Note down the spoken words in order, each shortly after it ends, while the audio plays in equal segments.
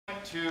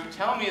to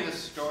tell me this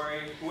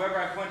story. Whoever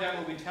I point out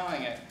will be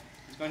telling it.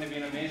 It's going to be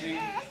an amazing,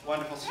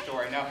 wonderful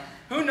story. Now,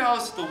 who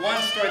knows the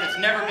one story that's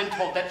never been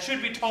told, that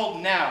should be told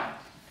now?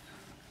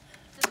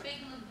 The Big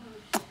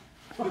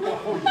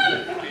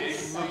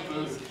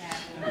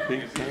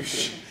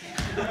Bouche.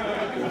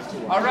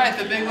 All right,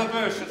 the Big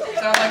Bouche.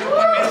 Sound like it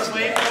put me to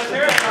sleep? Let's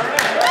hear it. All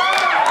right.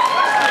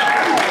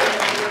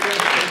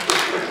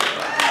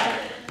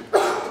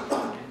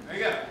 There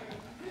you go.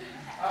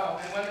 Oh,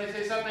 and when they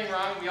say something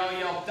wrong, we all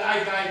yell,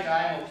 die, die,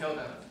 die, and we'll kill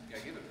them. Yeah,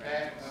 give it back.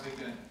 Okay, that'll be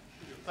good.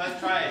 Let's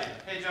try it.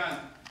 Hey, John.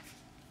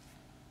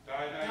 Die,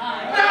 die,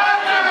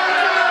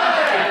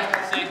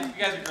 die. See, you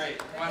guys are great.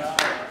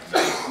 Wonderful.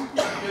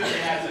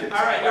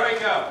 All right, here we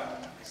go.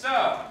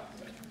 So,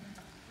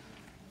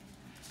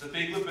 the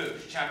Big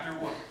Bouche, Chapter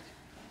 1.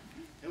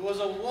 It was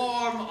a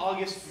warm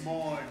August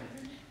morn.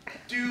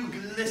 Dew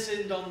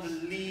glistened on the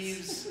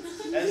leaves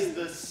as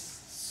the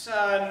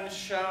sun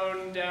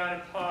shone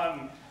down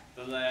upon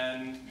the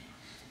land.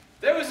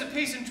 There was a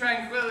peace and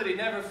tranquility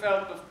never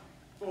felt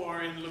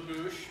before in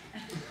Bouche.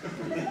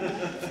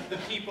 The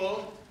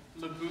people,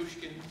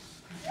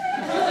 Bouchkins,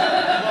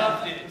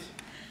 loved it.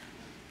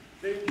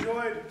 They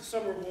enjoyed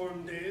summer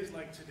warm days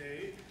like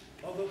today,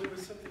 although there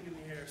was something in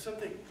the air,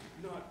 something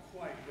not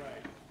quite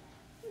right.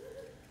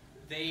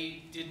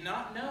 They did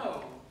not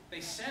know,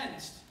 they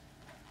sensed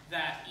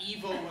that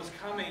evil was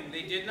coming.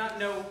 They did not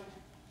know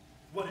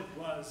what it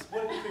was,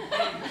 what it could be.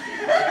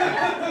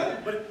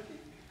 But it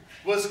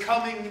was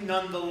coming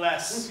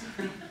nonetheless.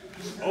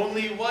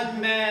 Only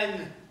one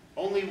man,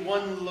 only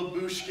one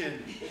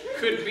Bouchkin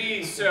could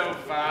be so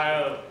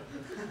vile.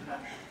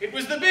 It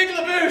was the Big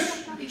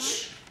Bouche.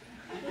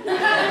 He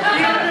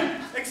had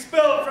been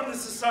expelled from the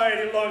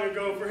society long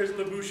ago for his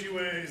Bouche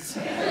ways.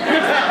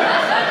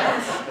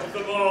 Bouche of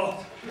them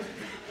all.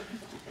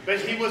 But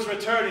he was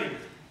returning.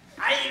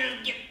 I will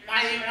get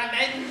my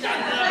revenge on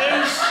the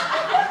Bouche,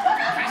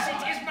 because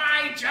it is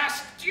my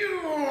just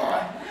due.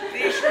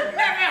 They should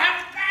never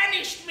have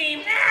banished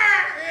me. I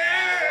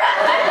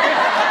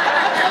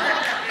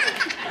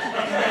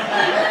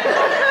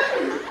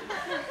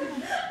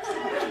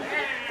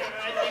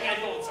think I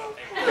told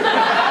something.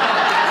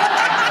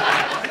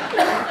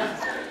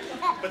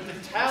 But the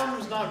town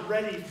was not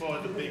ready for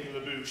the Big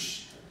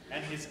Bouche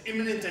and his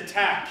imminent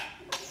attack.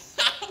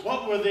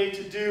 What were they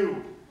to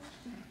do?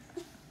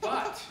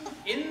 But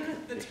in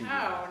the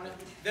town,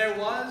 there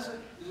was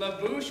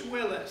Bouche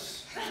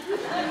Willis. Bouche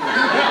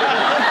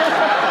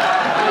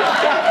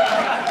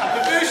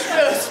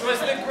Willis was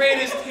the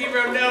greatest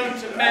hero known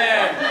to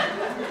man.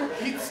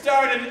 He'd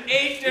starred in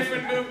 8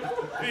 different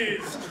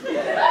movies.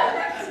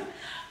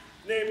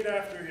 named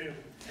after him.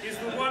 He's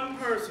the one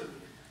person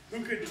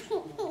who could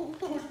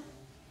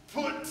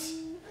put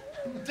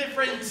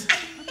different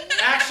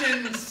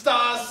action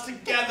stars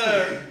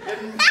together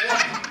in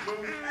one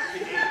movie.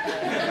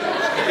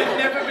 It had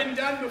never been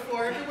done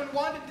before. Everyone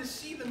wanted to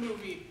see the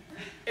movie,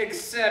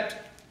 except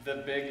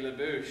the Big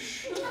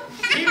Bouche.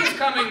 He was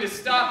coming to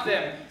stop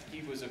them.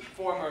 He was a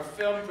former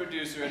film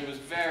producer and was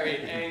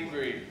very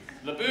angry.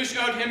 Bouche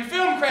owed him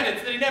film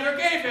credits that he never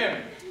gave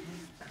him.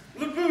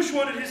 Bouche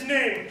wanted his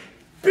name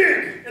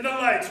big in the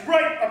lights,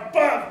 right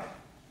above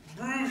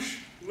Bouche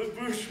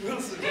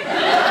Wilson. To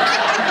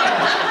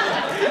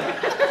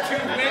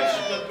which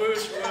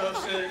Bouche Willis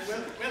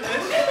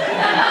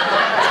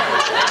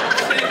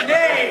said,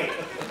 "Nay,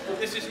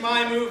 this is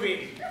my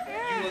movie.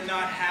 You will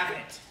not have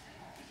it."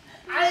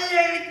 I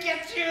will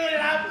get you,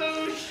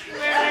 Bouche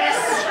Willis.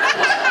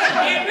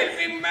 It would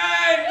be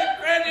mine, the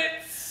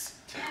credits,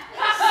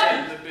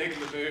 said the Big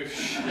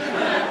Bouche.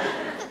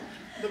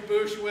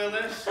 Bouche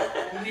Willis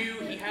knew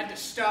he had to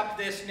stop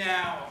this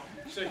now,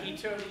 so he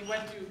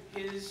went to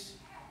his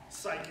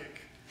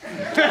psychic.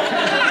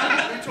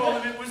 Who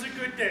told him it was a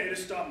good day to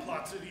stop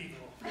plots of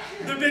evil.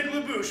 The Big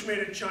Bouche made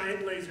a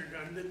giant laser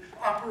gun that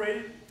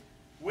operated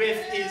with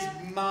his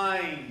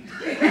mind.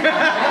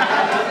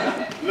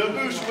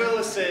 Bouche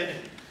Willis said,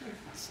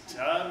 "It's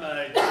time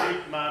I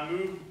take my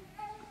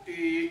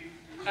movie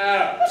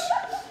out."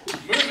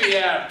 Movie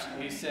out,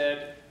 he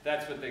said.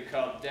 That's what they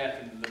call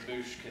death in the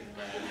Bouchkin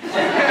land.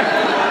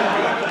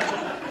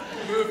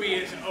 Movie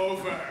is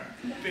over,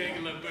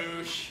 Big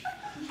Bouche.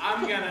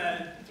 I'm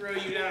gonna throw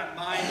you down a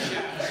mine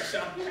shaft or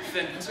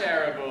something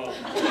terrible.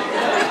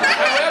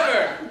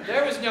 However,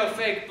 there was no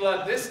fake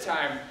blood this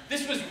time.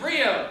 This was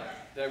real.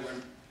 There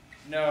were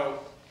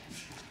no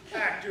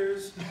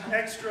actors,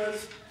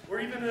 extras, or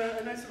even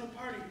a nice little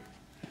party.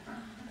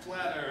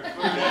 Flatter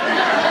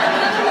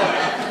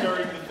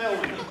during the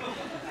filming.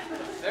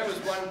 There was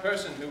one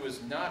person who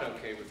was not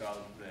okay with all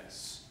of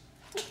this.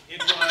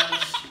 It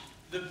was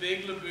the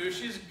Big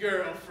Bouche's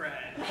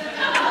girlfriend.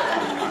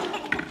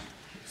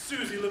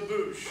 Susie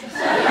Bouche.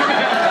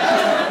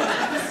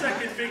 The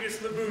second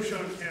biggest Bouche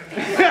on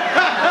campus.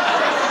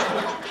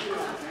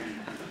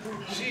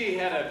 She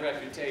had a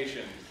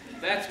reputation.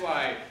 That's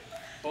why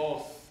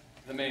both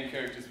the main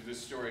characters of this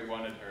story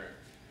wanted her.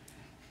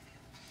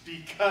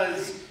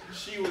 Because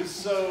she was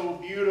so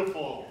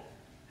beautiful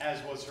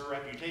as was her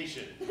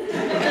reputation.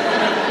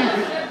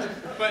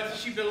 But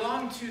she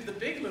belonged to the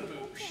big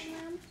LaBouche.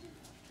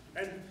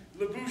 And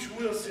LaBouche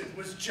Wilson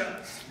was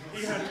jealous.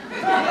 He had...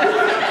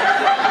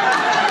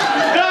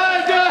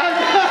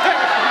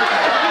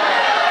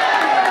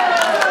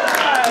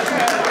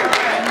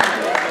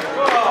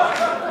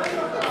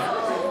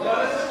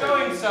 Well, this is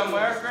going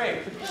somewhere. Great.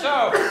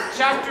 So,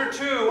 chapter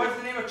 2. What's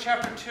the name of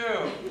chapter 2?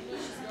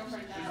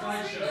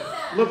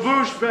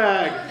 LaBouche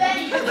bag.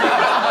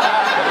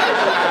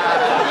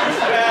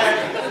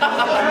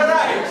 All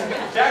right.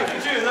 Chapter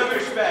 2,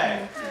 LaBouche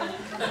bag.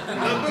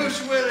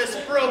 LaBouche Willis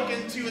broke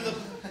into the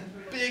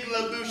big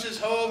LaBouche's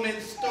home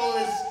and stole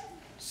his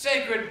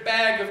Sacred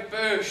bag of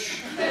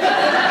Bouche.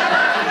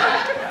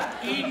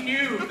 He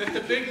knew that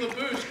the big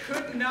LaBouche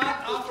could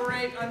not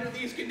operate under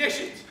these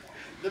conditions.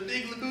 The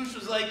big LaBouche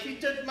was like, he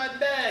took my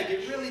bag.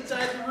 It really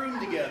tied the room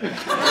together.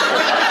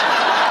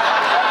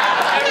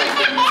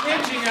 Everything was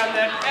hinging on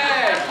that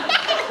bag.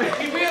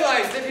 He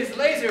realized that his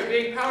laser,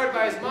 being powered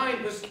by his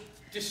mind, was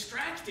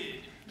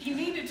distracted. He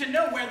needed to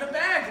know where the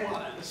bag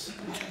was.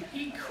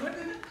 He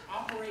couldn't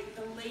operate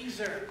the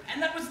laser,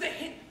 and that was the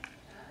hint.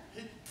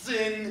 It's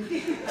in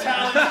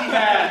talent he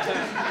had.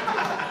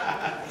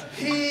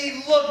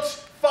 He looked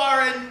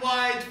far and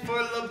wide for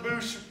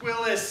LaBouche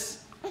Willis,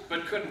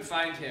 but couldn't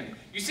find him.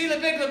 You see, the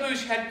big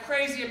LaBouche had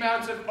crazy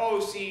amounts of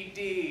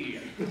OCD.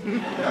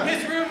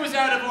 His room was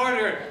out of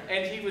order,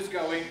 and he was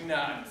going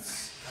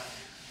nuts.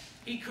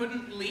 He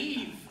couldn't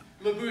leave.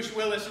 LaBouche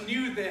Willis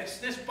knew this.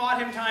 This bought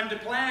him time to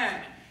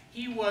plan.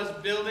 He was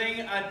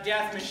building a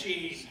death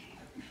machine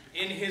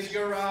in his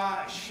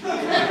garage.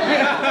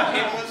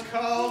 It was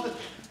called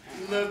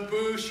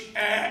LaBouche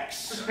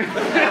X.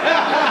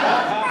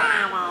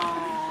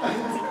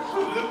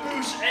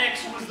 LaBouche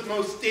X was the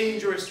most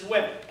dangerous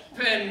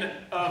weapon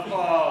of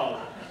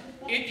all.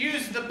 It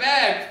used the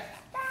bag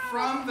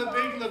from the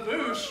big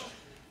LaBouche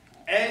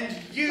and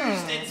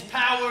used its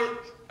power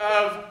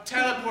of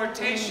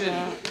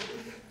teleportation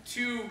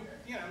to,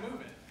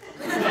 move it.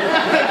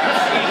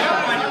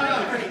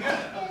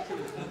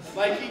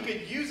 Like he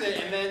could use it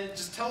and then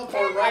just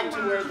teleport right to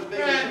where the big...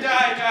 Die.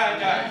 I'm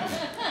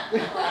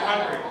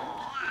hungry.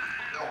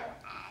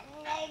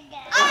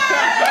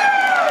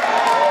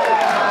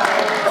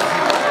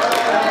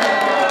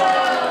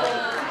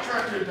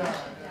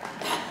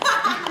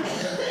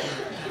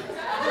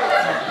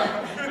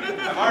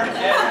 I'm already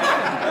dead.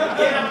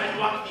 Get up and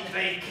walk me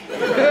fake.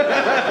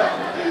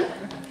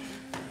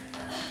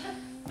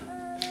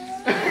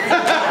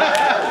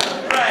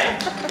 Right.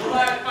 The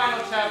last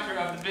final chapter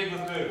of The Big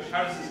LaBouche.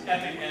 How does this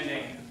epic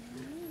ending?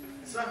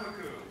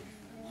 Sakaku.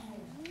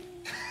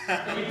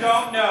 We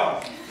don't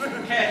know.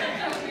 Okay.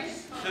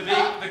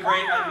 The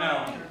great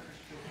unknown.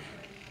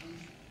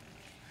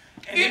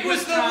 And it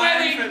was the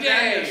wedding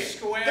day.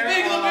 The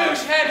big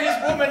LaBouche had his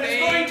woman is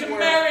going to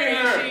marry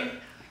her.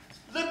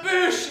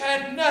 LaBouche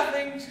had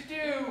nothing to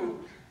do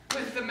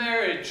with the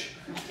marriage.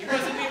 He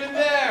wasn't even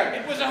there.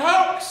 It was a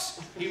hoax.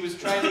 He was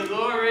trying to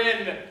lure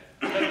in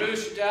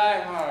LaBouche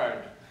Die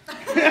Hard.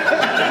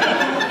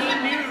 He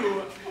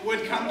knew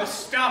would come to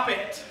stop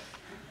it.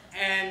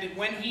 And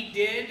when he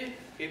did,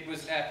 it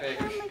was epic.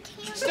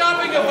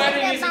 Stopping a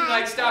wedding isn't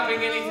like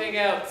stopping anything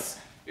else.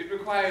 It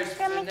requires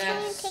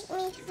finesse, it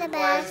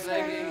requires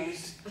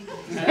leggings,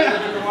 and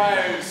it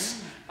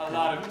requires a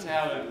lot of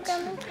talent.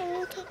 The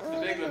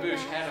big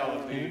LaBouche had all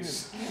of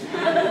these.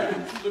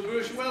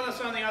 LaBouche Willis,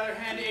 on the other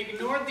hand,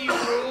 ignored these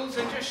rules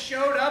and just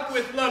showed up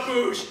with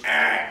LaBouche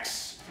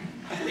X.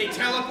 They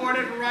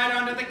teleported right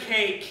onto the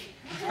cake.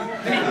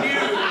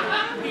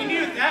 He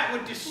knew that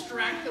would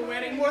distract the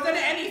wedding more than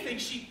anything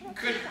she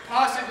could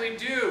possibly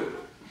do.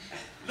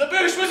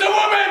 LaBouche was a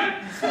woman!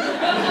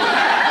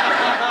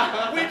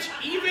 Which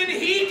even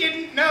he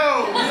didn't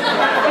know. It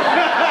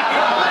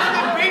was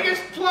the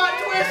biggest plot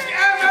twist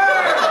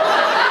ever!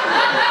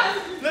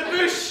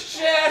 LaBouche's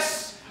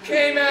chest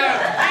came out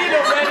in a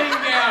wedding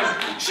gown.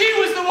 She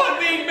was the one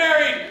being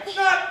married,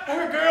 not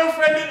her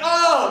girlfriend at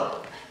all.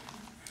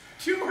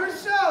 To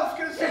herself,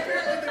 because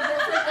apparently the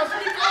girlfriend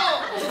wasn't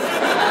involved.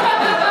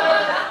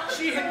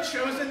 She had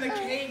chosen the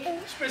cake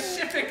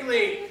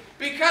specifically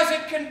because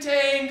it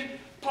contained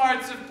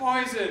parts of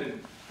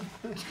poison,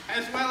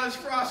 as well as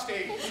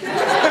frosting, which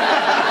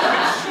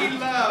she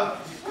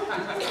loved.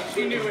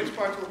 She knew which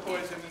parts were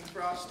poison and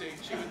frosting.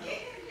 She would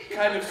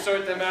kind of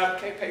sort them out,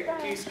 piece cake by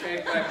piece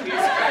cake.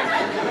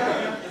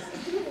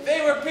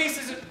 They were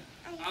pieces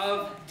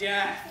of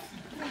death,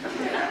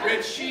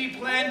 which she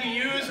planned to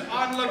use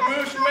on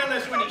LaBouche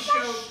Willis when he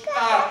showed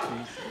up,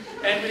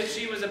 and which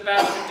she was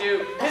about to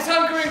do. His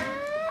hunkering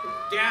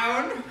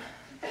down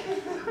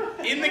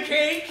in the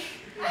cake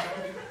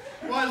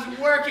was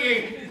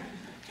working.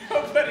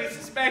 Nobody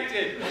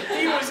suspected.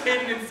 He was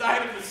hidden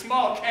inside of the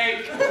small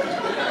cake.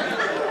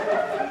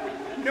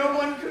 No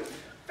one could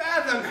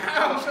fathom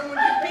how someone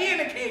could be in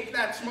a cake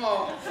that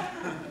small.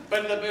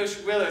 But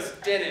LaBouche Willis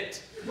did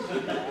it.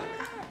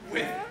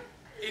 With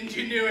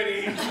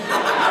ingenuity.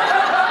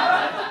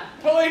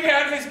 Pulling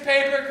out his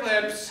paper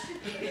clips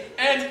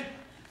and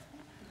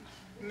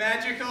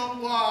magical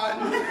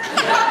wand,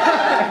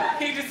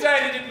 he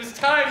decided it was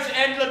time to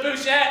end La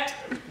Bouchette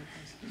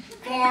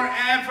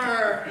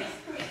forever.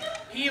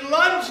 He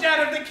lunged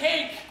out of the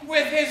cake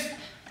with his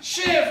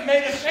shiv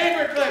made of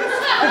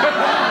paperclips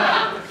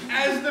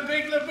as the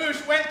Big La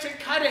Bouche went to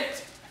cut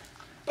it.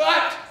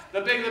 But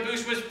the Big La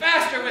Bouche was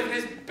faster with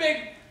his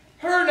big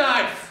her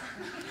knife,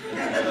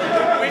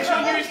 which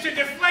he used to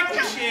deflect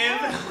the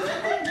shiv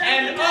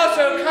and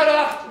also cut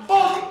off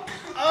both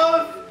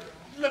of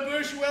La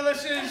Bouche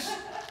Willis's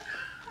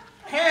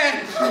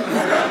hands.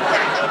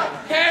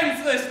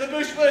 Handsless, La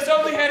Bouche Willis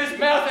only had his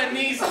mouth and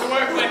knees to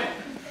work with.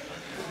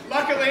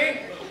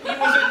 Luckily, he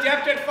was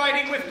adept at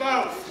fighting with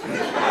both.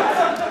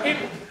 He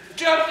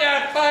jumped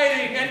out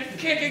fighting and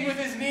kicking with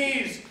his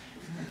knees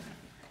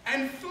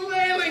and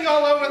flailing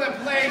all over the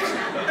place.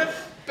 The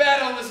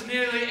battle was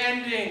nearly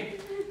ending.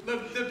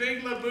 The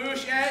Big La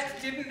Bouchette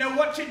didn't know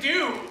what to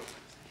do.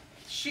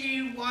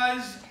 She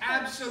was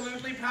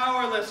absolutely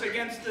powerless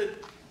against the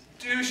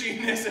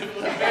douchiness of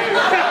La Bouche.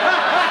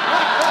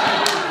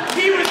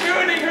 He was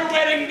ruining her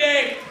wedding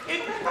day.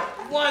 It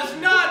was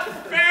not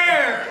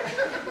fair.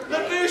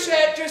 La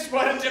Bouchette just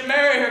wanted to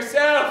marry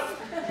herself.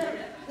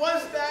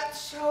 Was that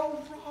so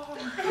wrong?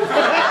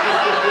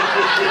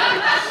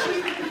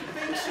 She didn't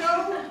think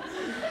so.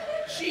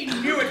 She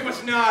knew it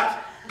was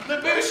not. La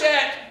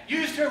Bouchette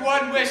used her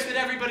one wish that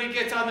everybody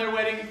gets on their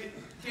wedding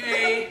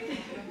day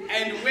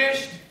and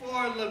wished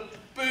for La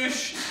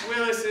Bouche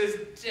Willis's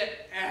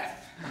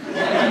death.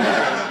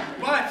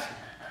 But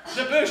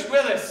La Bouche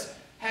Willis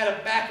had a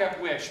backup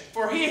wish,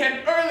 for he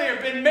had earlier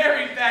been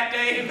married that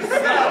day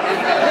himself.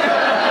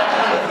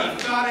 He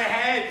thought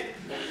ahead,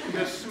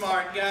 the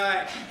smart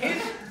guy.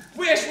 His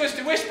wish was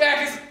to wish back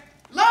his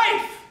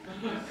life,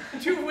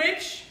 to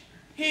which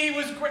he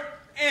was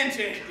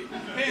granted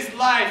his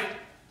life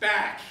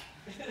back.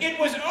 It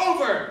was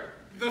over.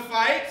 The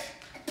fight,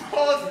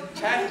 both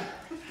had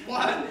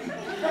won.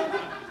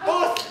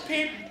 Both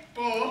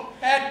people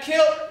had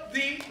killed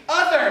the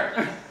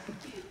other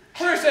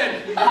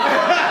person.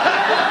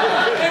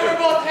 They were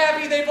both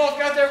happy, they both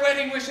got their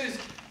wedding wishes,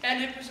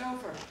 and it was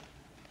over.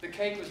 The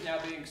cake was now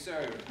being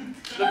served.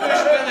 La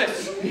Bouche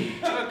Willis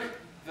took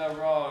the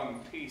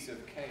wrong piece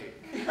of cake.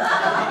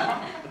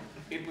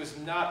 It was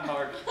not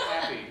marked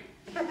happy.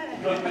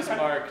 It was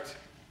marked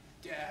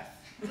death.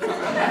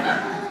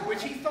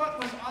 Which he thought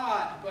was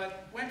odd,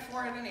 but went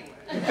for it anyway.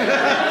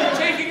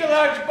 Taking a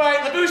large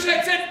bite, La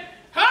Bouchette said,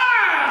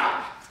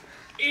 Ha!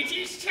 It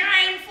is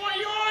time for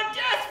your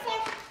death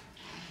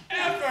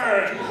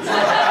forever.